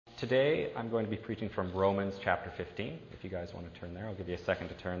Today I'm going to be preaching from Romans chapter 15. If you guys want to turn there, I'll give you a second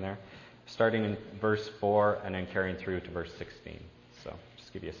to turn there. Starting in verse 4 and then carrying through to verse 16. So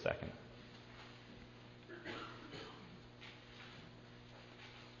just give you a second.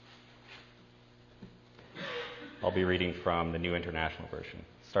 I'll be reading from the New International Version,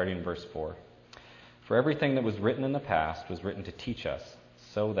 starting in verse 4. For everything that was written in the past was written to teach us,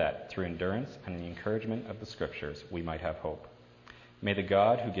 so that through endurance and the encouragement of the Scriptures we might have hope. May the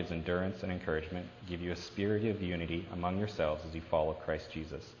God who gives endurance and encouragement give you a spirit of unity among yourselves as you follow Christ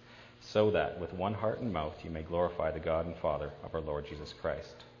Jesus, so that with one heart and mouth you may glorify the God and Father of our Lord Jesus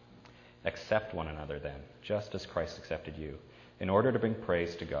Christ. Accept one another then, just as Christ accepted you, in order to bring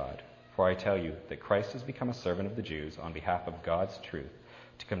praise to God. For I tell you that Christ has become a servant of the Jews on behalf of God's truth,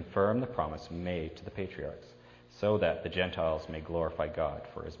 to confirm the promise made to the patriarchs, so that the Gentiles may glorify God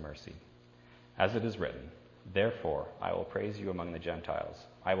for his mercy. As it is written, therefore I will praise you among the Gentiles.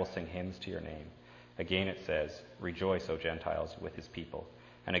 I will sing hymns to your name. Again it says, rejoice, O Gentiles, with his people.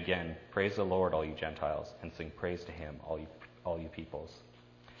 And again, praise the Lord, all you Gentiles, and sing praise to him, all you peoples.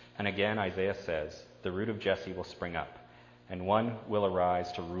 And again Isaiah says, the root of Jesse will spring up, and one will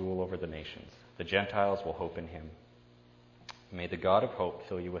arise to rule over the nations. The Gentiles will hope in him. May the God of hope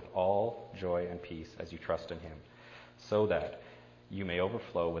fill you with all joy and peace as you trust in him, so that you may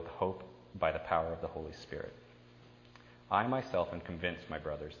overflow with hope by the power of the Holy Spirit. I myself am convinced, my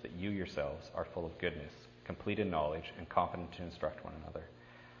brothers, that you yourselves are full of goodness, complete in knowledge, and competent to instruct one another.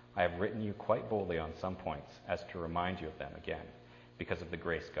 I have written you quite boldly on some points, as to remind you of them again, because of the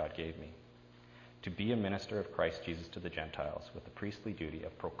grace God gave me, to be a minister of Christ Jesus to the Gentiles, with the priestly duty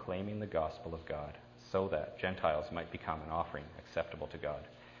of proclaiming the gospel of God, so that Gentiles might become an offering acceptable to God,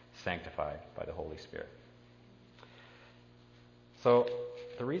 sanctified by the Holy Spirit. So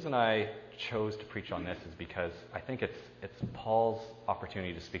the reason I chose to preach on this is because I think it's Paul's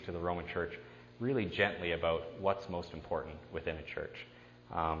opportunity to speak to the Roman church really gently about what's most important within a church.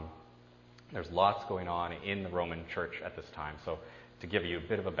 There's lots going on in the Roman church at this time. So to give you a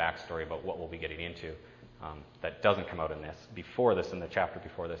bit of a backstory about what we'll be getting into that doesn't come out in this. Before this, in the chapter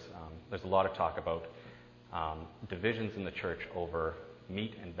before this, there's a lot of talk about divisions in the church over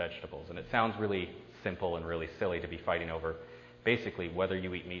meat and vegetables. And it sounds really simple and really silly to be fighting over basically whether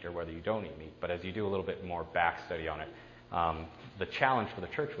you eat meat or whether you don't eat meat. But as you do a little bit more back study on it, the challenge for the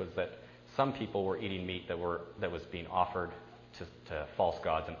church was that some people were eating meat that was being offered to false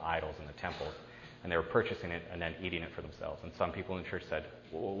gods and idols in the temples, and they were purchasing it and then eating it for themselves. And some people in the church said,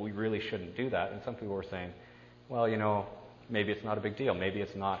 well, we really shouldn't do that. And some people were saying, well, maybe it's not a big deal. Maybe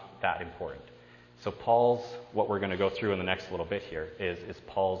it's not that important. So what we're going to go through in the next little bit here is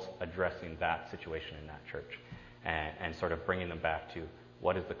Paul's addressing that situation in that church and sort of bringing them back to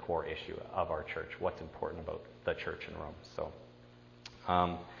what is the core issue of our church, what's important about the church in Rome. So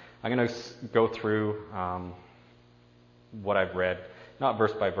I'm going to go through what I've read, not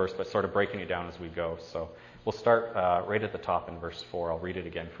verse by verse, but sort of breaking it down as we go. So we'll start right at the top in verse 4. I'll read it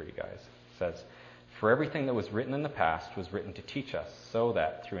again for you guys. It says, for everything that was written in the past was written to teach us, so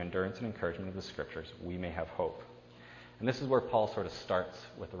that through endurance and encouragement of the Scriptures we may have hope. And this is where Paul sort of starts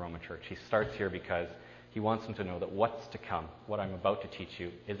with the Roman church. He starts here because he wants them to know that what's to come, what I'm about to teach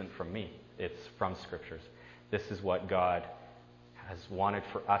you, isn't from me. It's from Scriptures. This is what God has wanted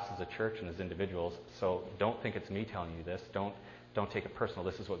for us as a church and as individuals. So don't think it's me telling you this. Don't take it personal.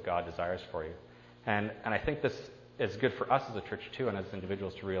 This is what God desires for you. And I think this is good for us as a church too, and as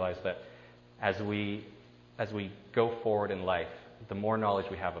individuals, to realize that as we go forward in life, the more knowledge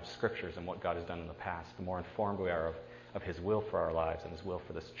we have of Scriptures and what God has done in the past, the more informed we are of his will for our lives and his will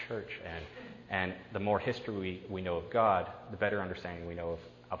for this church. And the more history we know of God, the better understanding we know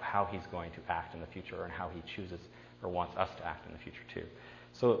of how he's going to act in the future and how he chooses or wants us to act in the future too.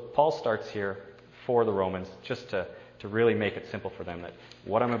 So Paul starts here for the Romans just to really make it simple for them that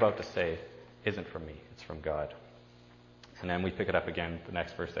what I'm about to say isn't from me, it's from God. And then we pick it up again, the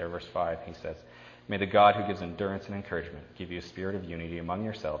next verse there, verse 5. He says, may the God who gives endurance and encouragement give you a spirit of unity among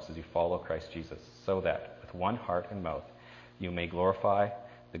yourselves as you follow Christ Jesus, so that with one heart and mouth you may glorify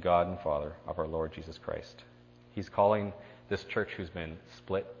the God and Father of our Lord Jesus Christ. He's calling this church who's been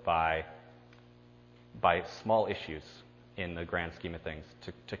split by small issues in the grand scheme of things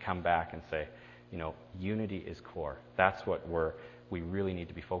to come back and say, unity is core. That's what we really need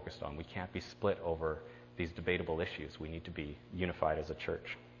to be focused on. We can't be split over these debatable issues. We need to be unified as a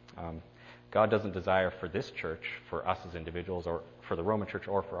church. God doesn't desire for this church, for us as individuals, or for the Roman church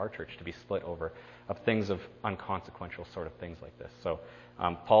or for our church to be split over of things of unconsequential sort of things like this. So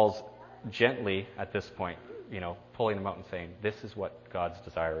Paul's gently at this point, pulling them out and saying, this is what God's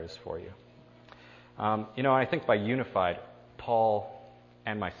desire is for you. I think by unified, Paul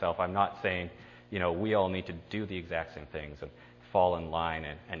and myself, I'm not saying, we all need to do the exact same things and fall in line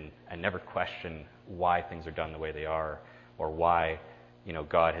and never question why things are done the way they are, or why,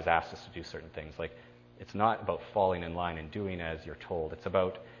 God has asked us to do certain things. Like, it's not about falling in line and doing as you're told. It's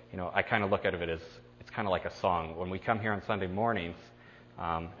about, I kind of look at it as, it's kind of like a song. When we come here on Sunday mornings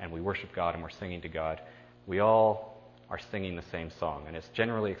and we worship God and we're singing to God, we all are singing the same song. And it's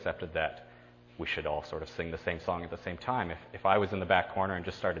generally accepted that we should all sort of sing the same song at the same time. If I was in the back corner and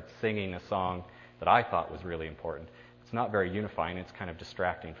just started singing a song that I thought was really important, it's not very unifying. It's kind of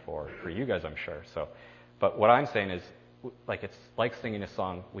distracting for you guys, I'm sure. But what I'm saying is, like, it's like singing a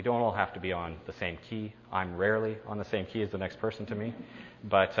song. We don't all have to be on the same key. I'm rarely on the same key as the next person to me.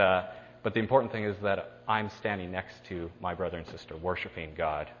 But the important thing is that I'm standing next to my brother and sister, worshiping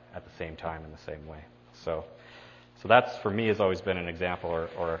God at the same time in the same way. So that's, for me, has always been an example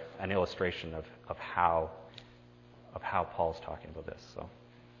or an illustration of how Paul's talking about this. So,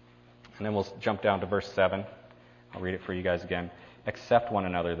 and then we'll jump down to verse 7. I'll read it for you guys again. Accept one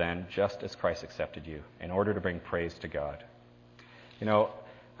another then, just as Christ accepted you, in order to bring praise to God.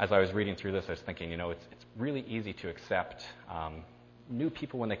 As I was reading through this, I was thinking, it's really easy to accept new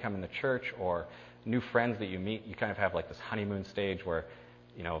people when they come in the church, or new friends that you meet. You kind of have like this honeymoon stage where,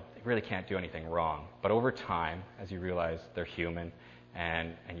 they really can't do anything wrong. But over time, as you realize they're human,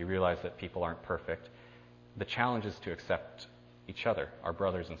 and you realize that people aren't perfect, the challenge is to accept each other, our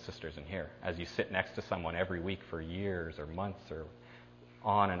brothers and sisters in here. As you sit next to someone every week for years or months or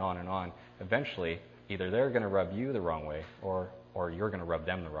on and on and on, eventually either they're going to rub you the wrong way or you're going to rub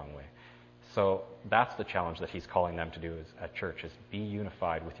them the wrong way. So that's the challenge that he's calling them to do at church, is be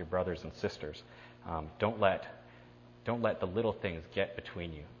unified with your brothers and sisters. Don't let the little things get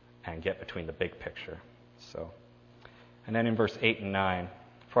between you and get between the big picture. And then in verse 8 and 9,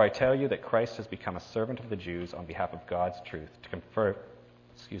 for I tell you that Christ has become a servant of the Jews on behalf of God's truth to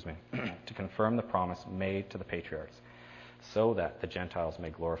confirm the promise made to the patriarchs, so that the Gentiles may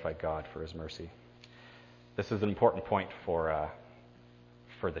glorify God for his mercy. This is an important point for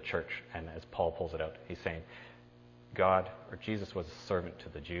the church, and as Paul pulls it out, he's saying Jesus was a servant to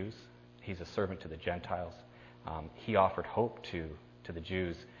the Jews. He's a servant to the Gentiles. He offered hope to the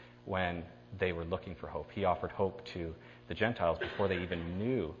Jews when they were looking for hope. He offered hope to the Gentiles before they even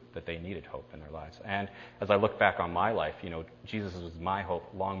knew that they needed hope in their lives. And as I look back on my life, Jesus was my hope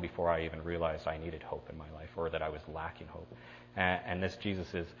long before I even realized I needed hope in my life, or that I was lacking hope. And this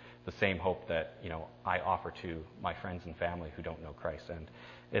Jesus is the same hope that, I offer to my friends and family who don't know Christ. And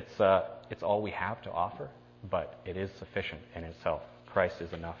it's all we have to offer, but it is sufficient in itself. Christ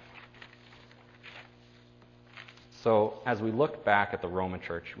is enough. So as we look back at the Roman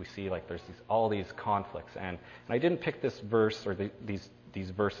church, we see like there's all these conflicts. And I didn't pick this verse or these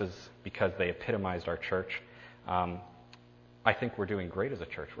verses because they epitomized our church. I think we're doing great as a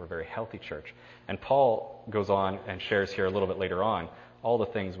church. We're a very healthy church. And Paul goes on and shares here a little bit later on all the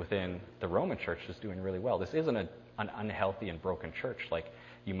things within the Roman church is doing really well. This isn't an unhealthy and broken church like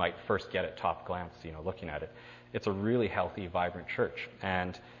you might first get at top glance, looking at it. It's a really healthy, vibrant church.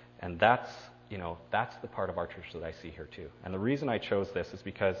 And that's the part of our church that I see here too. And the reason I chose this is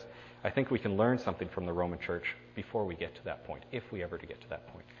because I think we can learn something from the Roman church before we get to that point, if we ever to get to that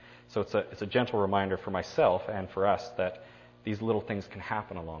point. So it's a gentle reminder for myself and for us that these little things can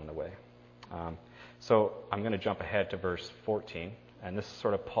happen along the way. So I'm going to jump ahead to verse 14, and this is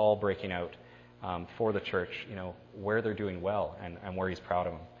sort of Paul breaking out for the church, where they're doing well and where he's proud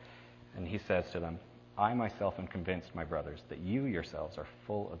of them. And he says to them, I myself am convinced, my brothers, that you yourselves are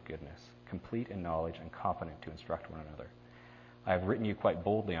full of goodness, complete in knowledge and competent to instruct one another. I have written you quite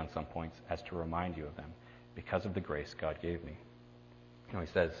boldly on some points as to remind you of them, because of the grace God gave me.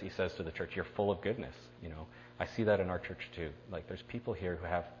 He says to the church, you're full of goodness. I see that in our church too. Like, there's people here who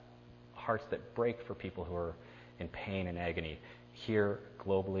have hearts that break for people who are in pain and agony. Here,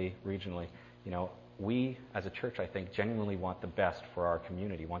 globally, regionally, we as a church, I think, genuinely want the best for our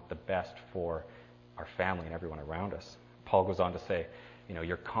community, want the best for our family and everyone around us. Paul goes on to say,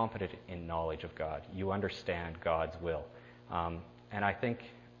 you're competent in knowledge of God. You understand God's will. And I think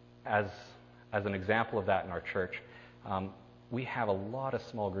as an example of that in our church, we have a lot of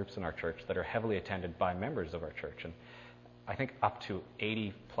small groups in our church that are heavily attended by members of our church. And I think up to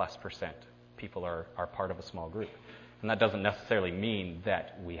 80+% people are part of a small group. And that doesn't necessarily mean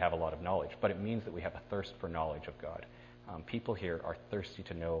that we have a lot of knowledge, but it means that we have a thirst for knowledge of God. People here are thirsty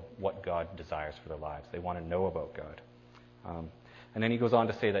to know what God desires for their lives. They want to know about God. And then he goes on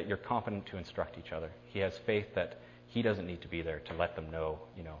to say that you're competent to instruct each other. He has faith that he doesn't need to be there to let them know,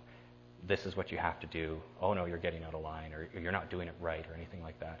 this is what you have to do. Oh, no, you're getting out of line, or you're not doing it right, or anything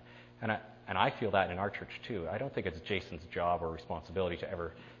like that. And I feel that in our church too. I don't think it's Jason's job or responsibility to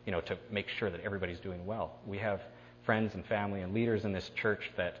ever, to make sure that everybody's doing well. We have friends and family and leaders in this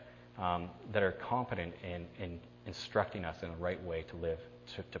church that are competent in instructing us in the right way to live,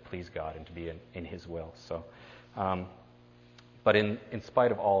 to please God and to be in His will. So, but in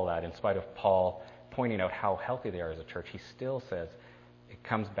spite of all of that, in spite of Paul pointing out how healthy they are as a church, he still says it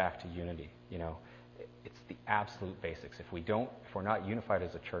comes back to unity. It's the absolute basics. If we're not unified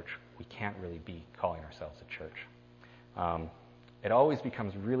as a church, we can't really be calling ourselves a church. It always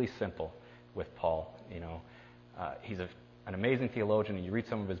becomes really simple with Paul. He's an amazing theologian, and you read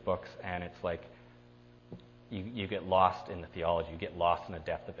some of his books, and it's like you get lost in the theology, you get lost in the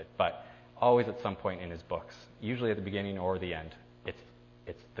depth of it. But always at some point in his books, usually at the beginning or the end,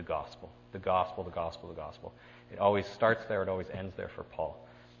 it's the gospel, the gospel, the gospel, the gospel. It always starts there, it always ends there for Paul.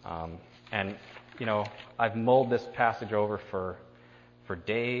 And I've mulled this passage over for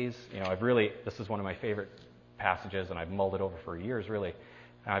days. This is one of my favorite passages, and I've mulled it over for years, really.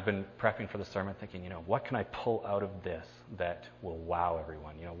 And I've been prepping for the sermon thinking, what can I pull out of this that will wow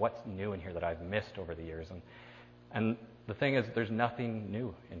everyone? What's new in here that I've missed over the years? And the thing is, there's nothing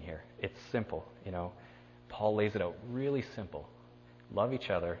new in here. It's simple. Paul lays it out really simple. Love each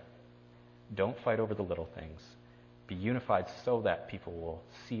other. Don't fight over the little things. Be unified so that people will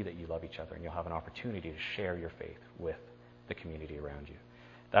see that you love each other, and you'll have an opportunity to share your faith with the community around you.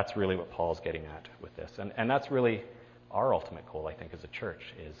 That's really what Paul's getting at with this. And that's really our ultimate goal, I think, as a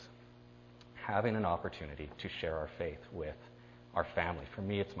church, is having an opportunity to share our faith with our family. For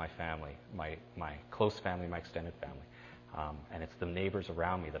me, it's my family, my close family, my extended family. And it's the neighbors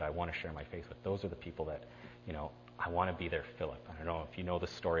around me that I want to share my faith with. Those are the people that, I want to be their Philip. I don't know if you know the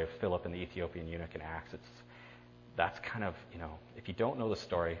story of Philip and the Ethiopian eunuch in Acts. That's kind of, if you don't know the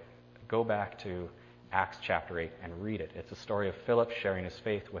story, go back to Acts chapter 8 and read it. It's a story of Philip sharing his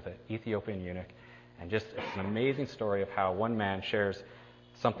faith with an Ethiopian eunuch. And it's an amazing story of how one man shares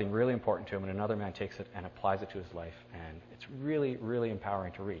something really important to him, and another man takes it and applies it to his life. And it's really, really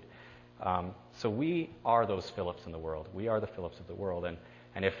empowering to read. So we are those Philips in the world. We are the Philips of the world.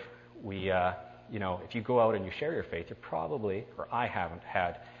 And if we, if you go out and you share your faith, you're probably, or I haven't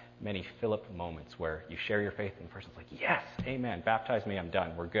had many Philip moments where you share your faith and the person's like, yes, amen, baptize me, I'm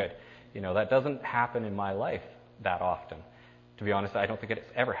done, we're good. That doesn't happen in my life that often. To be honest, I don't think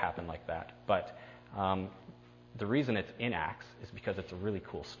it's ever happened like that. But the reason it's in Acts is because it's a really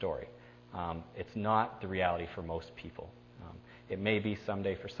cool story. It's not the reality for most people. It may be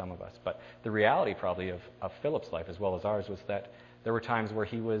someday for some of us. But the reality probably of Philip's life as well as ours was that there were times where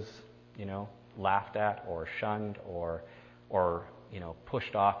he was, laughed at or shunned or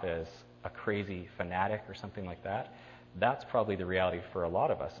pushed off as a crazy fanatic or something like that. That's probably the reality for a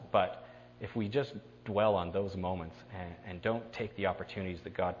lot of us. But if we just dwell on those moments and don't take the opportunities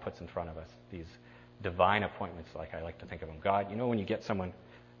that God puts in front of us, these divine appointments, like I like to think of them. God, when you get someone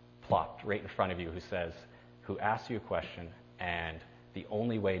plopped right in front of you who asks you a question, and the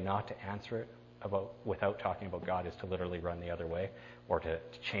only way not to answer it without talking about God is to literally run the other way or to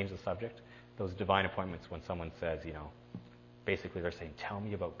change the subject. Those divine appointments, when someone says, basically they're saying, tell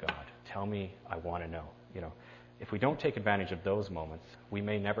me about God. Tell me, I want to know. If we don't take advantage of those moments, we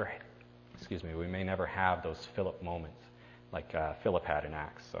may never have those Philip moments like Philip had in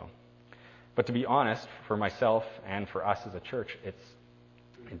Acts. So, but to be honest, for myself and for us as a church, it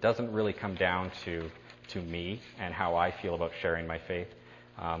doesn't really come down to me and how I feel about sharing my faith.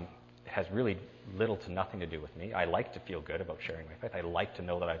 It has really little to nothing to do with me. I like to feel good about sharing my faith. I like to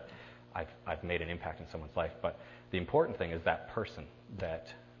know that I've made an impact in someone's life. But the important thing is that person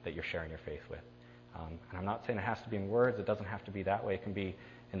that you're sharing your faith with. And I'm not saying it has to be in words. It doesn't have to be that way. It can be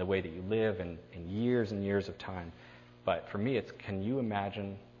in the way that you live and in years and years of time. But for me, it's, can you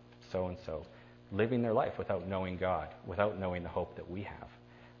imagine so-and-so living their life without knowing God, without knowing the hope that we have?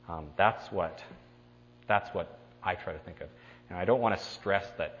 That's what I try to think of. And I don't want to stress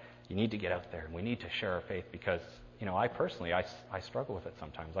that you need to get out there and we need to share our faith because, I personally, I struggle with it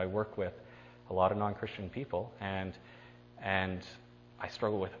sometimes. I work with a lot of non-Christian people and I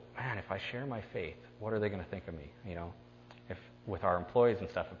struggle with, man, if I share my faith, what are they going to think of me? If with our employees and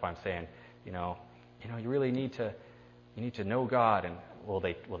stuff, if I'm saying, you really need to know God, and will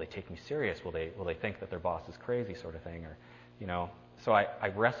they take me serious? Will they think that their boss is crazy, sort of thing, or So I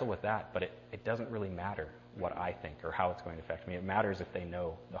wrestle with that, but it doesn't really matter what I think or how it's going to affect me. It matters if they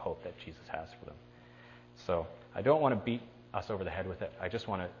know the hope that Jesus has for them. So I don't want to beat us over the head with it. I just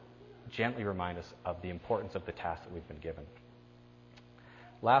want to gently remind us of the importance of the task that we've been given.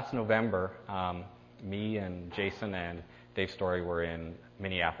 Last November, me and Jason and Dave Story were in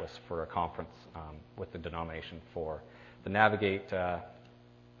Minneapolis for a conference with the denomination for the Navigate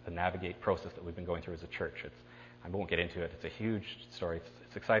the navigate process that we've been going through as a church. I won't get into it. It's a huge story.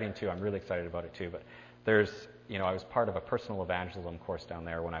 It's exciting too. I'm really excited about it too. But I was part of a personal evangelism course down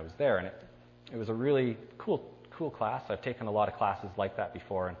there when I was there, and it was a really cool class. I've taken a lot of classes like that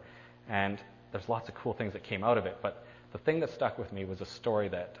before, and there's lots of cool things that came out of it. But the thing that stuck with me was a story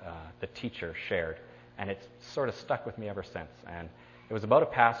that the teacher shared, and it's sort of stuck with me ever since. And it was about a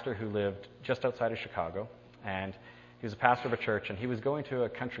pastor who lived just outside of Chicago, and he was a pastor of a church, and he was going to a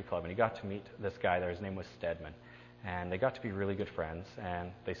country club, and he got to meet this guy there. His name was Stedman, and they got to be really good friends,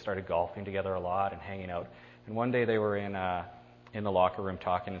 and they started golfing together a lot and hanging out. And one day they were in the locker room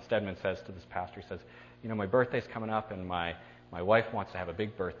talking, and Stedman says to this pastor, he says, my birthday's coming up, and my wife wants to have a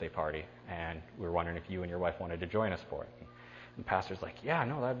big birthday party, and we were wondering if you and your wife wanted to join us for it. And the pastor's like, yeah,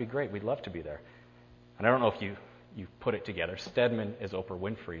 no, that'd be great. We'd love to be there. And I don't know if you put it together. Stedman is Oprah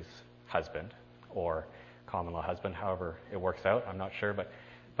Winfrey's husband, or common law husband, however it works out. I'm not sure, but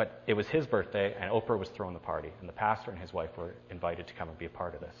it was his birthday, and Oprah was throwing the party, and the pastor and his wife were invited to come and be a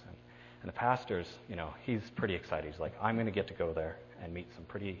part of this. And the pastor's, he's pretty excited. He's like, I'm going to get to go there and meet some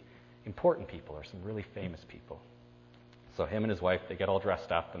pretty important people or some really famous people. So him and his wife, they get all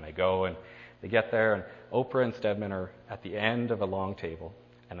dressed up, and they go, and they get there, and Oprah and Stedman are at the end of a long table,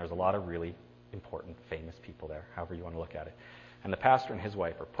 and there's a lot of really important, famous people there, however you want to look at it. And the pastor and his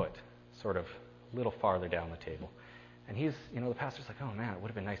wife are put sort of a little farther down the table. And he's, the pastor's like, oh man, it would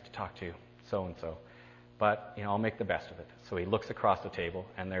have been nice to talk to so-and-so. But, I'll make the best of it. So he looks across the table,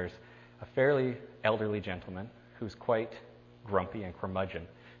 and there's a fairly elderly gentleman who's quite grumpy and curmudgeon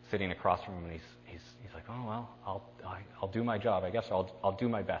sitting across from him, and he's like, oh, well, I'll do my job. I guess I'll do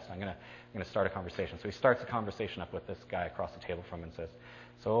my best. I'm gonna start a conversation. So he starts a conversation up with this guy across the table from him and says,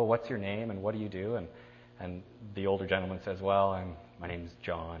 so what's your name and what do you do? And the older gentleman says, well, my name's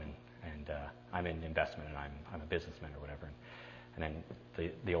John, and I'm in investment, and I'm a businessman or whatever. And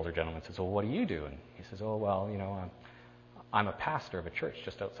then the older gentleman says, well, what do you do? And he says, oh, well, I'm a pastor of a church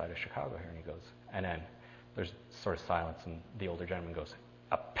just outside of Chicago here. And he goes, and then there's sort of silence, and the older gentleman goes,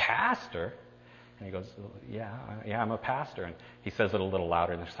 a pastor? And he goes, yeah, I'm a pastor. And he says it a little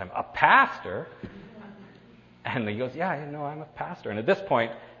louder this time, a pastor? And he goes, yeah, I'm a pastor. And at this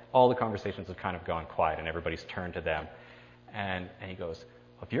point, all the conversations have kind of gone quiet, and everybody's turned to them. And he goes,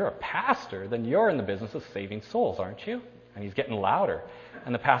 if you're a pastor, then you're in the business of saving souls, aren't you? And he's getting louder.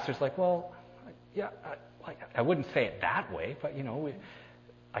 And the pastor's like, well, yeah, I wouldn't say it that way, but,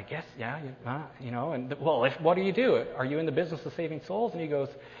 I guess, yeah, and, well, what do you do? Are you in the business of saving souls? And he goes,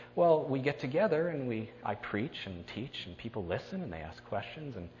 well, we get together, and I preach and teach, and people listen, and they ask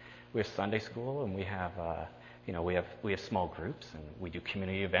questions, and we have Sunday school, and we have, we have small groups, and we do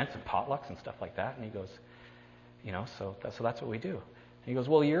community events and potlucks and stuff like that. And he goes, so that's what we do. And he goes,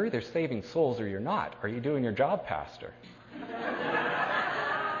 well, you're either saving souls or you're not. Are you doing your job, pastor?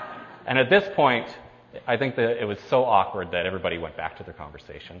 And at this point, I think that it was so awkward that everybody went back to their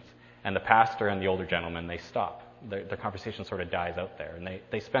conversations. And the pastor and the older gentleman, they stop. The conversation sort of dies out there. And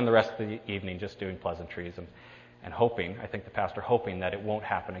they spend the rest of the evening just doing pleasantries and hoping, I think the pastor hoping that it won't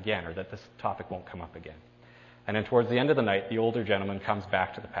happen again, or that this topic won't come up again. And then towards the end of the night, the older gentleman comes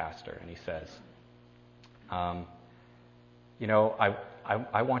back to the pastor and he says, I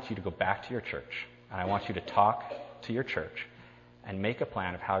want you to go back to your church, and I want you to talk to your church and make a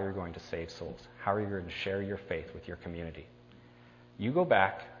plan of how you're going to save souls, how you're going to share your faith with your community. You go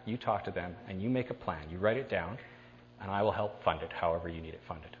back, you talk to them, and you make a plan. You write it down, and I will help fund it however you need it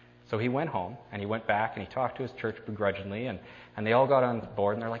funded. So he went home, and he went back, and he talked to his church begrudgingly, and they all got on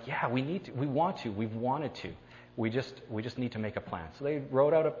board, and they're like, yeah, we've wanted to. We just need to make a plan. So they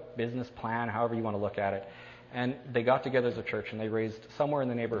wrote out a business plan, however you want to look at it, and they got together as a church, and they raised somewhere in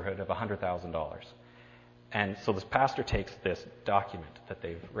the neighborhood of $100,000. And so this pastor takes this document that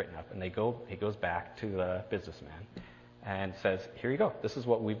they've written up, and he goes back to the businessman and says, here you go. This is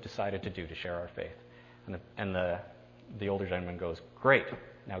what we've decided to do to share our faith. And the older gentleman goes, great.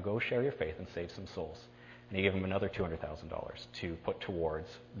 Now go share your faith and save some souls. And he gave him another $200,000 to put towards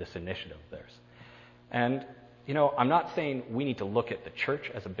this initiative of theirs. And, I'm not saying we need to look at the church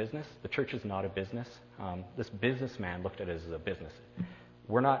as a business. The church is not a business. This businessman looked at it as a business.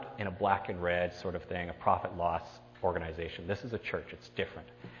 We're not in a black and red sort of thing, a profit-loss organization. This is a church. It's different.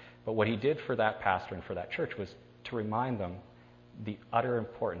 But what he did for that pastor and for that church was to remind them the utter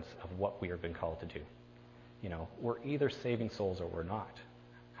importance of what we have been called to do. We're either saving souls or we're not.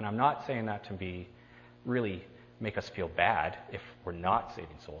 And I'm not saying that to be really make us feel bad if we're not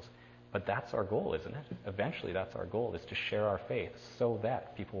saving souls. But that's our goal, isn't it? Eventually, that's our goal, is to share our faith so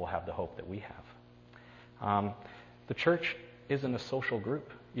that people will have the hope that we have. The church isn't a social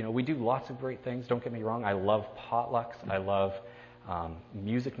group. We do lots of great things. Don't get me wrong. I love potlucks. I love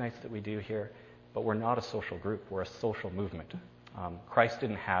music nights that we do here, but we're not a social group. We're a social movement. Christ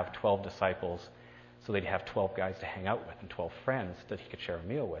didn't have 12 disciples so that he'd have 12 guys to hang out with and 12 friends that he could share a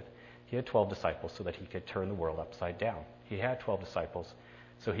meal with. He had 12 disciples so that he could turn the world upside down. He had 12 disciples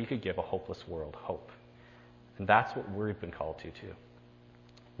so he could give a hopeless world hope. And that's what we've been called to too.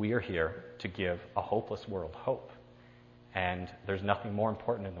 We are here to give a hopeless world hope. And there's nothing more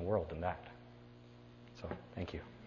important in the world than that. So, thank you.